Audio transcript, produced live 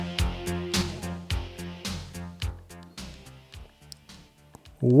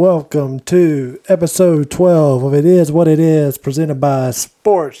Welcome to episode 12 of It Is What It Is, presented by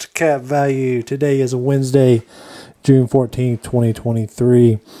Sports Cap Value. Today is Wednesday, June 14th,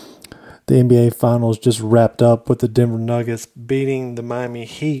 2023. The NBA Finals just wrapped up with the Denver Nuggets beating the Miami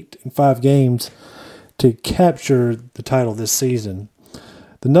Heat in 5 games to capture the title this season.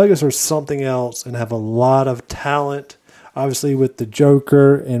 The Nuggets are something else and have a lot of talent. Obviously, with the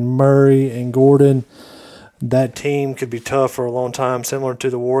Joker and Murray and Gordon, that team could be tough for a long time, similar to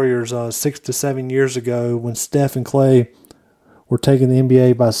the Warriors 6 to 7 years ago when Steph and Clay were taking the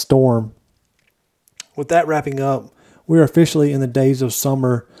NBA by storm. With that wrapping up, we are officially in the days of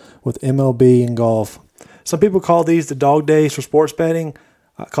summer with MLB and golf. Some people call these the dog days for sports betting.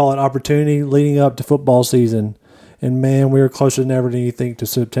 I call it opportunity leading up to football season. And man, we are closer than ever than you think to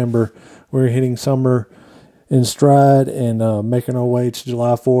September. We're hitting summer in stride and making our way to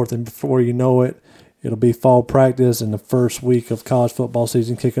July 4th. And before you know it, it'll be fall practice and the first week of college football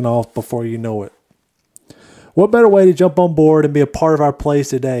season kicking off before you know it. What better way to jump on board and be a part of our plays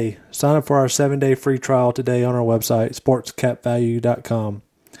today? Sign up for our 7-day free trial today on our website, sportscapvalue.com.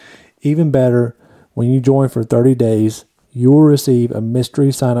 Even better, when you join for 30 days, you will receive a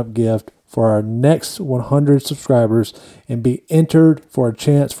mystery sign-up gift for our next 100 subscribers and be entered for a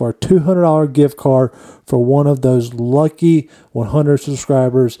chance for a $200 gift card for one of those lucky 100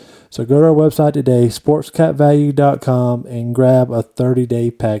 subscribers. So go to our website today, sportscapvalue.com, and grab a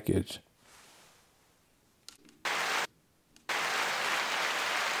 30-day package.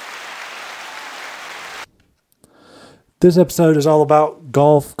 This episode is all about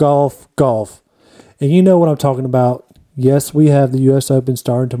golf. And you know what I'm talking about. Yes, we have the US Open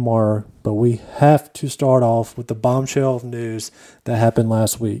starting tomorrow, but we have to start off with the bombshell of news that happened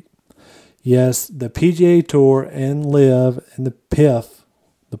last week. Yes, the PGA Tour and LIV and the PIF,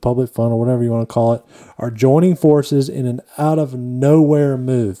 the public fund or whatever you want to call it, are joining forces in an out-of-nowhere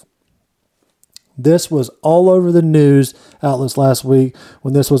move. This was all over the news outlets last week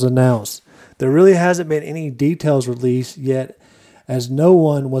when this was announced. There really hasn't been any details released yet, as no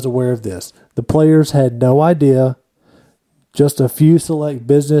one was aware of this. The players had no idea. Just a few select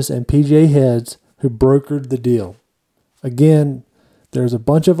business and PGA heads who brokered the deal. Again, there's a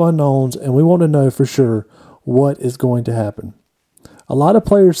bunch of unknowns, and we want to know for sure what is going to happen. A lot of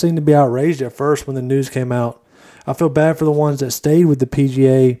players seem to be outraged at first when the news came out. I feel bad for the ones that stayed with the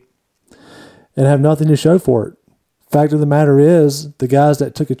PGA and have nothing to show for it. Fact of the matter is, the guys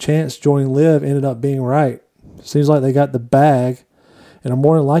that took a chance joining LIV ended up being right. Seems like they got the bag and are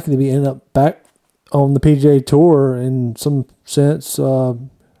more than likely to be ending up back on the PGA Tour in some sense,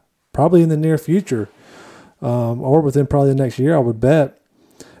 probably in the near future, or within probably the next year, I would bet.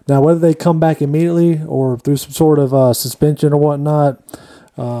 Now, whether they come back immediately or through some sort of suspension or whatnot,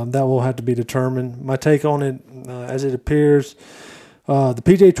 that will have to be determined. My take on it, as it appears, the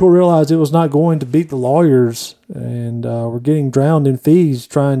PGA Tour realized it was not going to beat the lawyers and were getting drowned in fees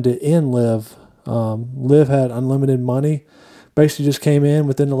trying to end LIV. LIV had unlimited money. Basically just came in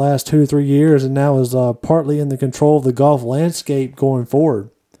within the last 2 to 3 years and now is partly in the control of the golf landscape going forward,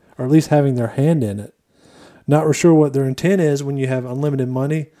 or at least having their hand in it. Not sure what their intent is when you have unlimited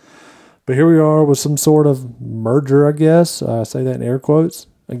money, but here we are with some sort of merger, I guess. I say that in air quotes.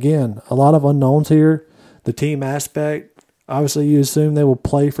 Again, a lot of unknowns here. The team aspect, obviously you assume they will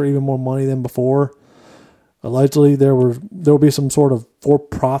play for even more money than before. Allegedly, there will be some sort of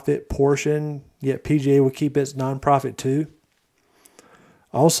for-profit portion, yet PGA will keep its non-profit too.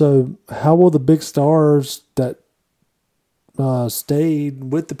 Also, how will the big stars that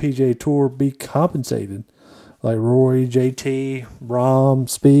stayed with the PGA Tour be compensated? Like Rory, JT, Rahm,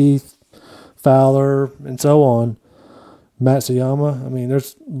 Spieth, Fowler, and so on. Matsuyama. I mean,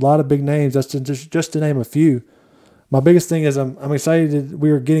 there's a lot of big names. That's just to name a few. My biggest thing is I'm excited that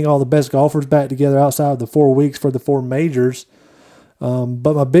we are getting all the best golfers back together outside of the 4 weeks for the 4 majors.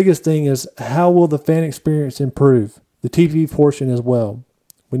 But my biggest thing is, how will the fan experience improve? The TV portion as well.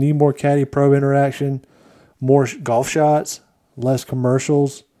 We need more caddy pro interaction, more golf shots, less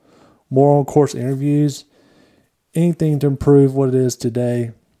commercials, more on-course interviews, anything to improve what it is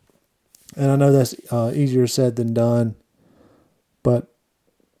today. And I know that's easier said than done, but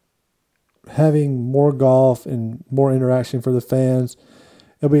having more golf and more interaction for the fans,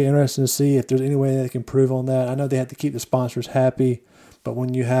 it'll be interesting to see if there's any way they can improve on that. I know they have to keep the sponsors happy, but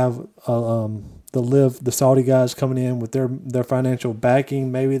when you have the Saudi guys coming in with their financial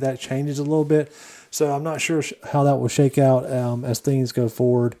backing, maybe that changes a little bit. So I'm not sure how that will shake out as things go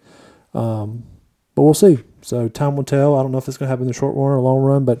forward. But we'll see. So time will tell. I don't know if it's going to happen in the short run or long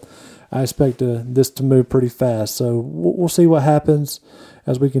run, but I expect this to move pretty fast. So we'll see what happens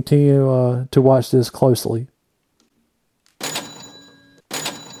as we continue to watch this closely.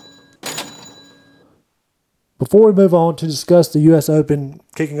 Before we move on to discuss the U.S. Open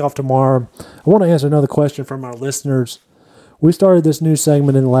kicking off tomorrow, I want to answer another question from our listeners. We started this new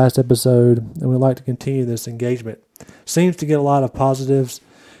segment in the last episode, and we'd like to continue this engagement. Seems to get a lot of positives,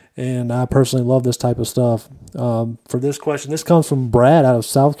 and I personally love this type of stuff. For this question, this comes from Brad out of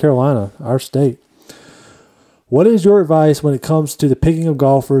South Carolina, our state. What is your advice when it comes to the picking of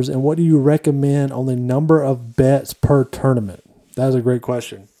golfers, and what do you recommend on the number of bets per tournament? That is a great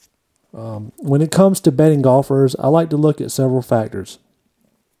question. When it comes to betting golfers, I like to look at several factors.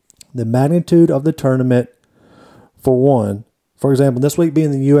 The magnitude of the tournament, for one. For example, this week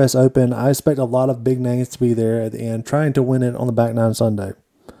being the US Open, I expect a lot of big names to be there at the end, trying to win it on the back nine Sunday.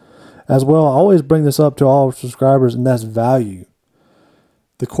 As well, I always bring this up to all our subscribers, and that's value.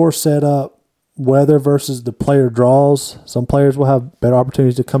 The course setup, weather versus the player draws. Some players will have better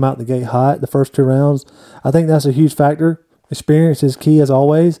opportunities to come out the gate hot the first two rounds. I think that's a huge factor. Experience is key as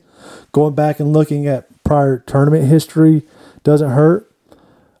always. Going back and looking at prior tournament history doesn't hurt.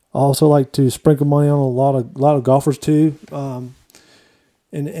 I also like to sprinkle money on a lot of golfers too,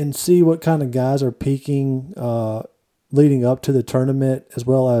 and see what kind of guys are peaking leading up to the tournament, as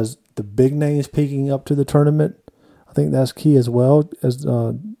well as the big names peaking up to the tournament. I think that's key as well as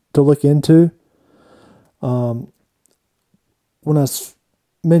to look into. When I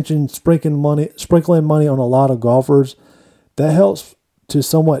mentioned sprinkling money on a lot of golfers, that helps to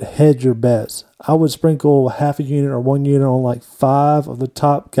somewhat hedge your bets. I would sprinkle half a unit or 1 unit on like 5 of the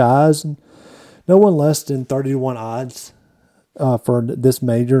top guys. No one less than 30-1 odds for this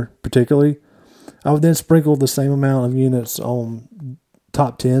major particularly. I would then sprinkle the same amount of units on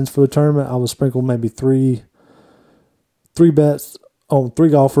top 10s for the tournament. I would sprinkle maybe three bets on 3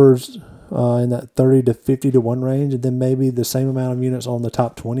 golfers in that 30 to 50-1 range, and then maybe the same amount of units on the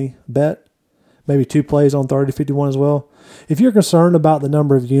top 20 bet. Maybe 2 plays on 30 to 50-1 as well. If you're concerned about the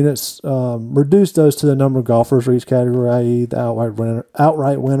number of units, reduce those to the number of golfers for each category, i.e. the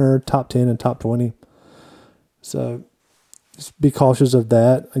outright winner, top 10, and top 20. So just be cautious of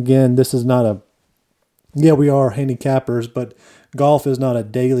that. Again, this is not we are handicappers, but golf is not a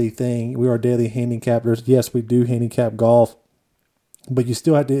daily thing. We are daily handicappers. Yes, we do handicap golf, but you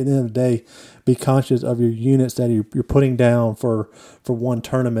still have to, at the end of the day, be conscious of your units that you're putting down for one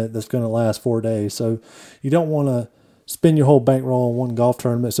tournament that's going to last 4 days. So you don't want to spend your whole bankroll on one golf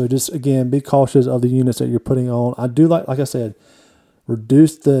tournament. So just, again, be cautious of the units that you're putting on. I do like I said,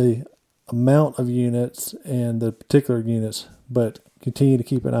 reduce the amount of units and the particular units, but continue to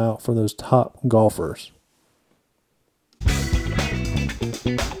keep an eye out for those top golfers.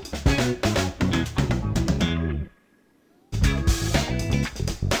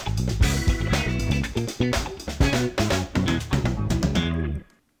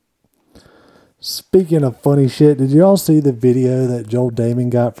 Speaking of funny shit, did you all see the video that Joel Dahmen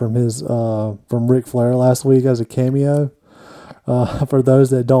got from Ric Flair last week as a cameo? For those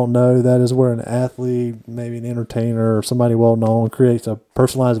that don't know, that is where an athlete, maybe an entertainer or somebody well known, creates a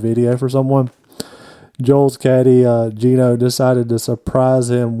personalized video for someone. Joel's caddy, Gino, decided to surprise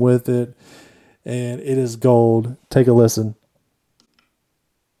him with it, and it is gold. Take a listen.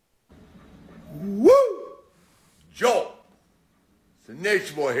 Woo! Joel, it's the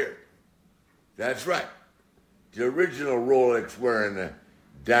Nature Boy here. That's right. The original Rolex wearing, the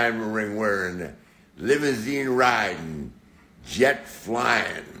diamond ring wearing, the limousine riding, jet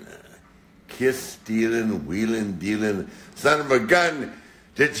flying, kiss stealing, wheeling, dealing, son of a gun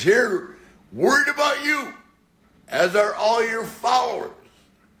that's here worried about you, as are all your followers.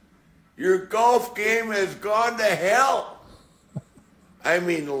 Your golf game has gone to hell. I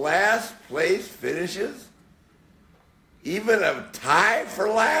mean, last place finishes? Even a tie for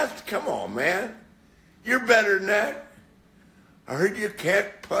last? Come on, man. You're better than that. I heard you can't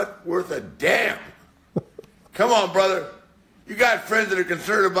putt worth a damn. Come on, brother. You got friends that are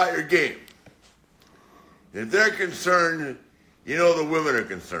concerned about your game. If they're concerned, you know the women are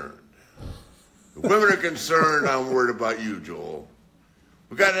concerned. The women are concerned, I'm worried about you, Joel.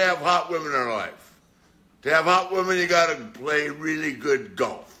 We got to have hot women in our life. To have hot women, you got to play really good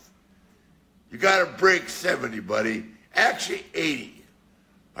golf. You got to break 70, buddy. Actually, 80.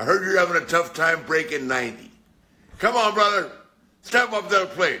 I heard you're having a tough time breaking 90. Come on, brother. Step up to the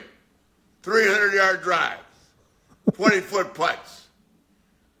plate. 300-yard drives. 20-foot putts.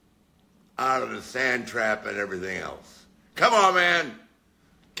 Out of the sand trap and everything else. Come on, man.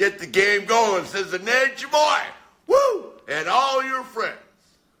 Get the game going, says the Nature Boy. Woo! And all your friends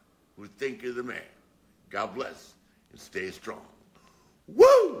who think you're the man. God bless and stay strong.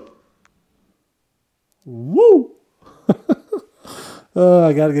 Woo! Woo!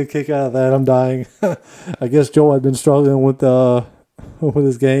 I got a good kick out of that. I'm dying. I guess Joel had been struggling with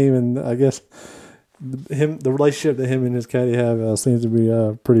his game, and I guess the relationship that him and his caddy have seems to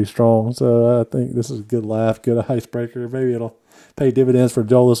be pretty strong. So I think this is a good laugh, good icebreaker. Maybe it'll pay dividends for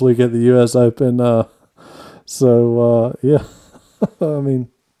Joel this week at the U.S. Open. Yeah, I mean,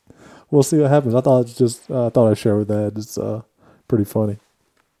 we'll see what happens. I thought I thought I'd share with that. It's pretty funny.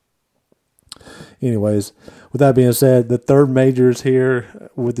 Anyways, with that being said, the third majors here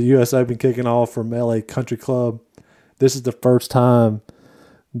with the U.S. Open kicking off from LA Country Club. This is the first time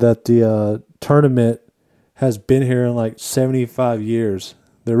that the tournament has been here in like 75 years.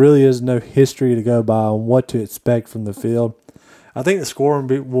 There really is no history to go by on what to expect from the field. I think the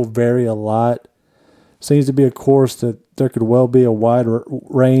scoring will vary a lot. Seems to be a course that there could well be a wide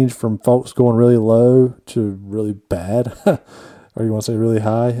range from folks going really low to really bad, or you want to say really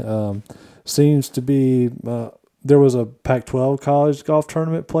high. Seems to be there was a Pac-12 college golf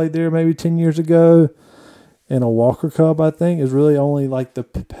tournament played there maybe 10 years ago, and a Walker Cup I think is really only like the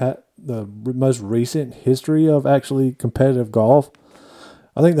most recent history of actually competitive golf.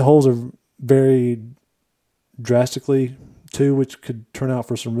 I think the holes are varied drastically too, which could turn out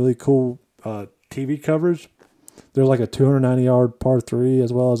for some really cool TV coverage. There's like a 290-yard par 3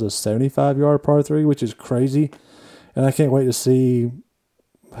 as well as a 75-yard par 3, which is crazy. And I can't wait to see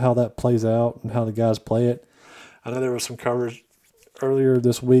how that plays out and how the guys play it. I know there was some coverage earlier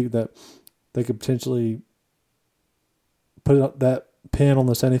this week that they could potentially put that pin on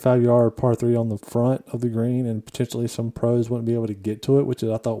the 75-yard par 3 on the front of the green, and potentially some pros wouldn't be able to get to it, which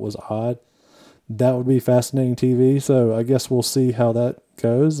I thought was odd. That would be fascinating TV. So I guess we'll see how that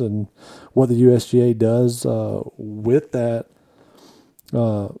goes and what the USGA does with that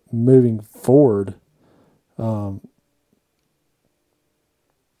moving forward.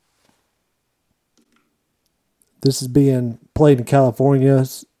 This is being played in California,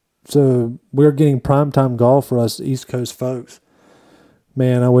 so we're getting primetime golf for us East Coast folks.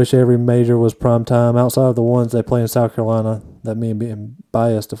 Man, I wish every major was primetime outside of the ones they play in South Carolina. That me being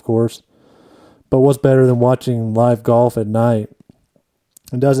biased, of course. But what's better than watching live golf at night?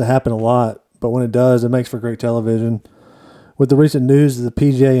 It doesn't happen a lot, but when it does, it makes for great television. With the recent news of the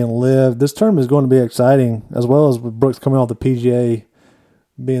PGA and LIV, this tournament is going to be exciting, as well as with Brooks coming off the PGA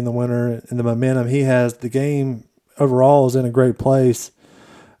being the winner and the momentum he has. The game overall is in a great place.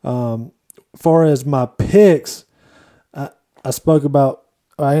 Far as my picks, I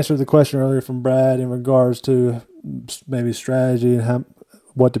answered the question earlier from Brad in regards to maybe strategy and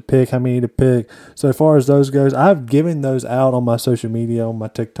what to pick, how many to pick. So as far as those goes, I've given those out on my social media, on my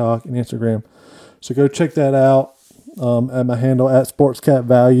TikTok and Instagram. So go check that out at my handle at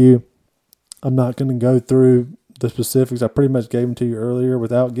SportsCatValue. I'm not going to go through the specifics. I pretty much gave them to you earlier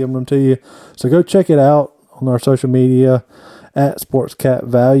without giving them to you. So go check it out on our social media at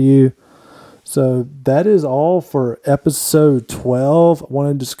SportsCatValue. So that is all for episode 12. I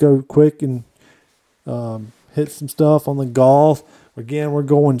wanted to just go quick and hit some stuff on the golf. Again, we're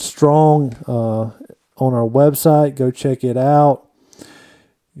going strong on our website. Go check it out.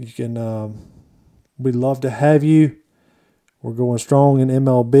 You can. We'd love to have you. We're going strong in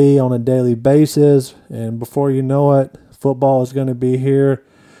MLB on a daily basis, and before you know it, football is going to be here.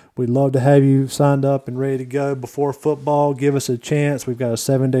 We'd love to have you signed up and ready to go before football. Give us a chance. We've got a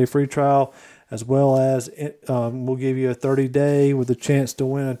 7-day free trial, as well as we'll give you a 30-day with a chance to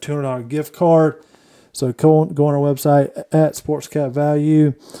win a $200 gift card. So go on our website at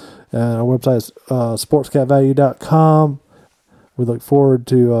SportsCatValue. Our website is sportscatvalue.com. We look forward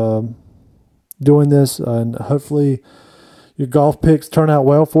to doing this, and hopefully your golf picks turn out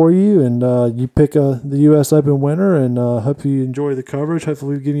well for you, and you pick the U.S. Open winner, and hope you enjoy the coverage.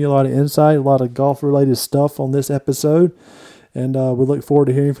 Hopefully we've given you a lot of insight, a lot of golf-related stuff on this episode, and we look forward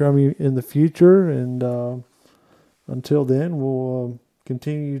to hearing from you in the future. And until then, we'll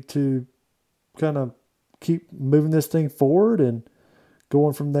continue to kind of keep moving this thing forward and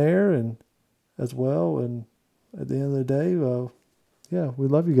going from there, and as well. And at the end of the day, we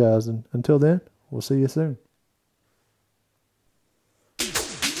love you guys. And until then, we'll see you soon.